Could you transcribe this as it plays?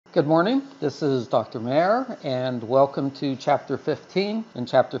Good morning, this is Dr. Mayer and welcome to Chapter 15. In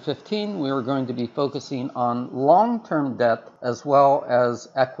Chapter 15 we are going to be focusing on long-term debt as well as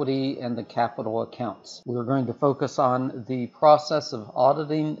equity and the capital accounts. We're going to focus on the process of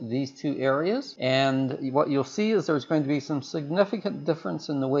auditing these two areas, and what you'll see is there's going to be some significant difference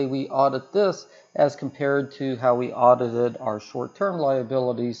in the way we audit this as compared to how we audited our short-term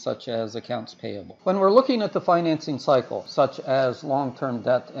liabilities such as accounts payable. When we're looking at the financing cycle such as long-term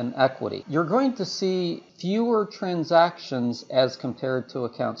debt and equity, you're going to see fewer transactions as compared to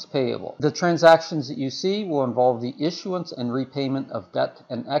accounts payable. The transactions that you see will involve the issuance and repayment of debt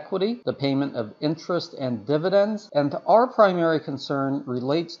and equity, the payment of interest and dividends, and our primary concern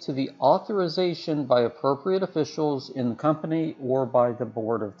relates to the authorization by appropriate officials in the company or by the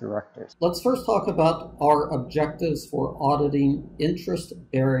board of directors. Let's first talk about our objectives for auditing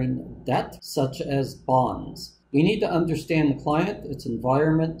interest-bearing debt, such as bonds. We need to understand the client, its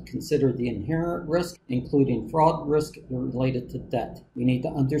environment, consider the inherent risk, including fraud risk related to debt. We need to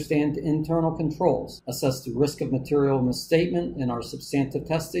understand internal controls, assess the risk of material misstatement in our substantive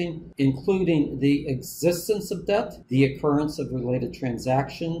testing, including the existence of debt, the occurrence of related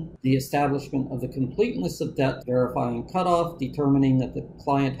transaction, the establishment of the completeness of debt, verifying cutoff, determining that the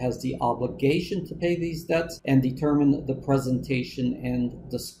client has the obligation to pay these debts, and determine the presentation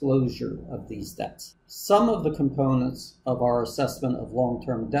and disclosure of these debts. Some of the components of our assessment of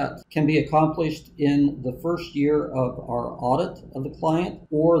long-term debt can be accomplished in the first year of our audit of the client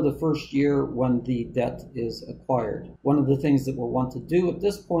or the first year when the debt is acquired. One of the things that we'll want to do at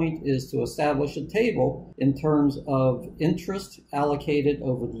this point is to establish a table in terms of interest allocated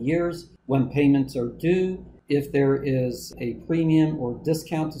over the years, when payments are due, if there is a premium or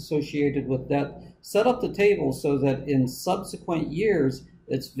discount associated with debt. Set up the table so that in subsequent years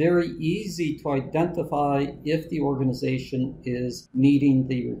it's very easy to identify if the organization is meeting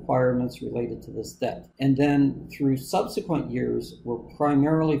the requirements related to this debt. And then through subsequent years, we're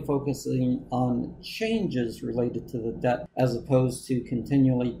primarily focusing on changes related to the debt as opposed to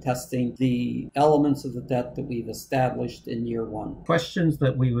continually testing the elements of the debt that we've established in year one. Questions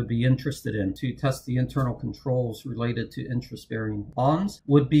that we would be interested in to test the internal controls related to interest-bearing bonds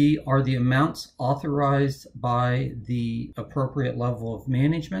would be, are the amounts authorized by the appropriate level of management?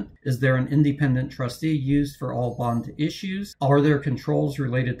 Is there an independent trustee used for all bond issues? Are there controls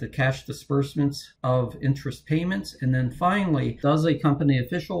related to cash disbursements of interest payments? And then finally, does a company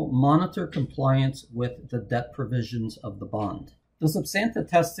official monitor compliance with the debt provisions of the bond? The substantive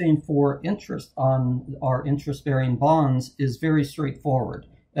testing for interest on our interest-bearing bonds is very straightforward.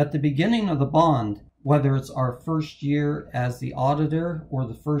 At the beginning of the bond, whether it's our first year as the auditor or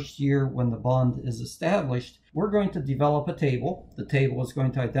the first year when the bond is established, we're going to develop a table. The table is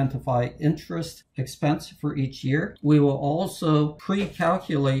going to identify interest expense for each year. We will also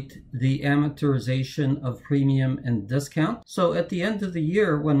pre-calculate the amortization of premium and discount. So at the end of the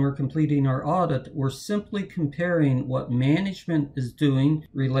year, when we're completing our audit, we're simply comparing what management is doing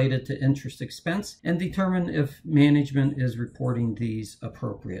related to interest expense and determine if management is reporting these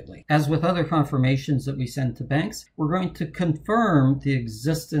appropriately. As with other confirmations that we send to banks, we're going to confirm the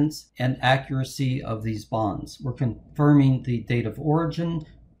existence and accuracy of these bonds. We're confirming the date of origin,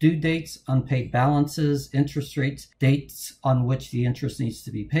 due dates, unpaid balances, interest rates, dates on which the interest needs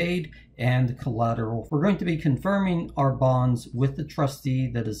to be paid, and collateral. We're going to be confirming our bonds with the trustee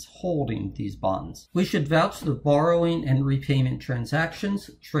that is holding these bonds. We should vouch the borrowing and repayment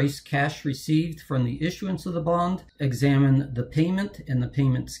transactions, trace cash received from the issuance of the bond, examine the payment and the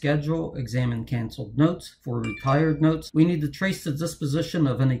payment schedule, examine canceled notes for retired notes. We need to trace the disposition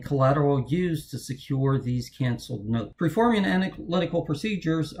of any collateral used to secure these canceled notes. Performing analytical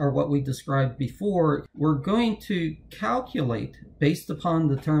procedures are what we described before. We're going to calculate, based upon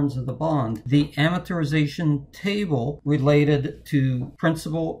the terms of the bond, the amortization table related to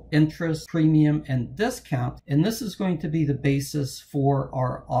principal, interest, premium, and discount, and this is going to be the basis for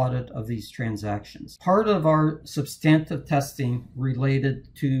our audit of these transactions. Part of our substantive testing related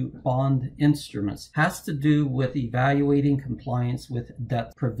to bond instruments has to do with evaluating compliance with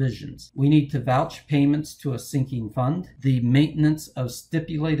debt provisions. We need to vouch payments to a sinking fund, the maintenance of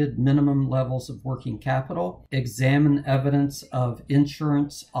stipulated minimum levels of working capital, examine evidence of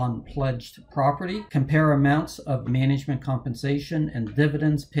insurance on pledged property, compare amounts of management compensation and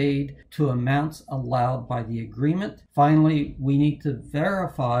dividends paid to amounts allowed by the agreement. Finally, we need to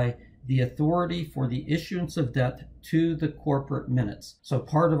verify the authority for the issuance of debt to the corporate minutes. So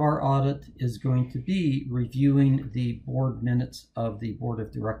part of our audit is going to be reviewing the board minutes of the board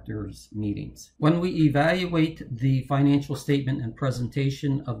of directors meetings. When we evaluate the financial statement and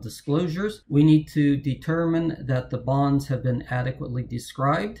presentation of disclosures, we need to determine that the bonds have been adequately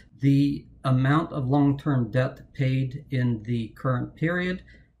described, the amount of long-term debt paid in the current period,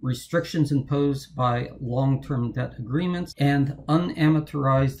 restrictions imposed by long-term debt agreements, and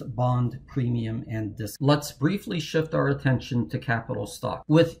unamortized bond premium and discount. Let's briefly shift our attention to capital stock.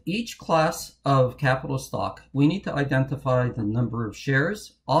 With each class of capital stock, we need to identify the number of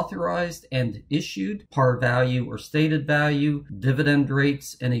shares authorized and issued, par value or stated value, dividend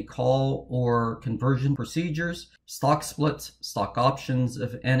rates, any call or conversion procedures, stock splits, stock options,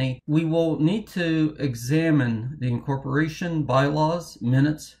 if any. We will need to examine the incorporation bylaws,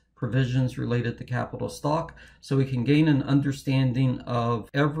 minutes, provisions related to capital stock, so we can gain an understanding of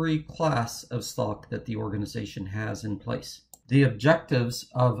every class of stock that the organization has in place. The objectives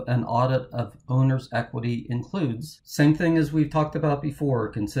of an audit of owner's equity includes, same thing as we've talked about before,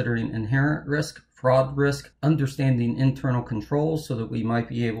 considering inherent risk, fraud risk, understanding internal controls so that we might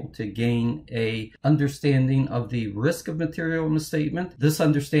be able to gain a understanding of the risk of material misstatement. This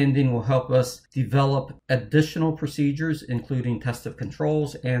understanding will help us develop additional procedures, including test of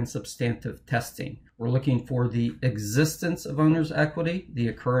controls and substantive testing. We're looking for the existence of owner's equity, the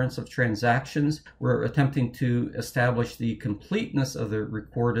occurrence of transactions. We're attempting to establish the completeness of the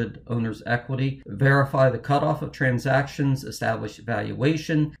recorded owner's equity, verify the cutoff of transactions, establish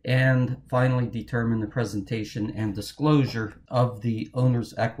valuation, and finally determine the presentation and disclosure of the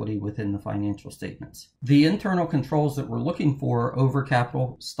owner's equity within the financial statements. The internal controls that we're looking for over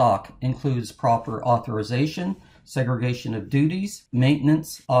capital stock includes proper authorization, segregation of duties,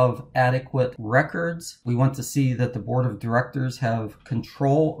 maintenance of adequate records. We want to see that the board of directors have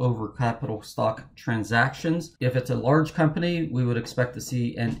control over capital stock transactions. If it's a large company, we would expect to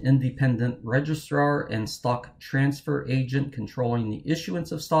see an independent registrar and stock transfer agent controlling the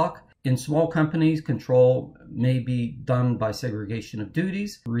issuance of stock. In small companies, control may be done by segregation of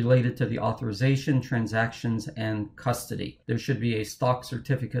duties related to the authorization, transactions, and custody. There should be a stock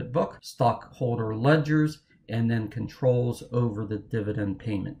certificate book, stockholder ledgers, and then controls over the dividend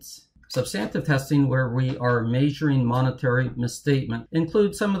payments. Substantive testing, where we are measuring monetary misstatement,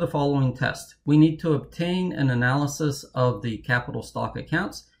 includes some of the following tests. We need to obtain an analysis of the capital stock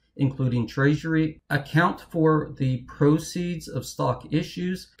accounts, including treasury, account for the proceeds of stock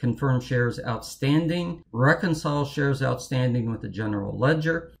issues, confirm shares outstanding, reconcile shares outstanding with the general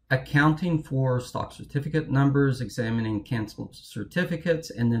ledger, accounting for stock certificate numbers, examining canceled certificates,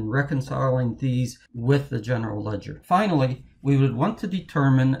 and then reconciling these with the general ledger. Finally, we would want to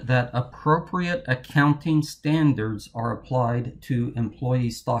determine that appropriate accounting standards are applied to employee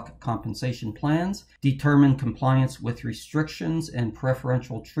stock compensation plans, determine compliance with restrictions and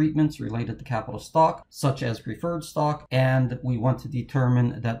preferential treatments related to capital stock, such as preferred stock, and we want to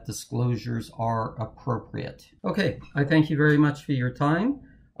determine that disclosures are appropriate. Okay, I thank you very much for your time.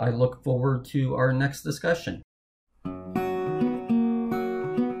 I look forward to our next discussion.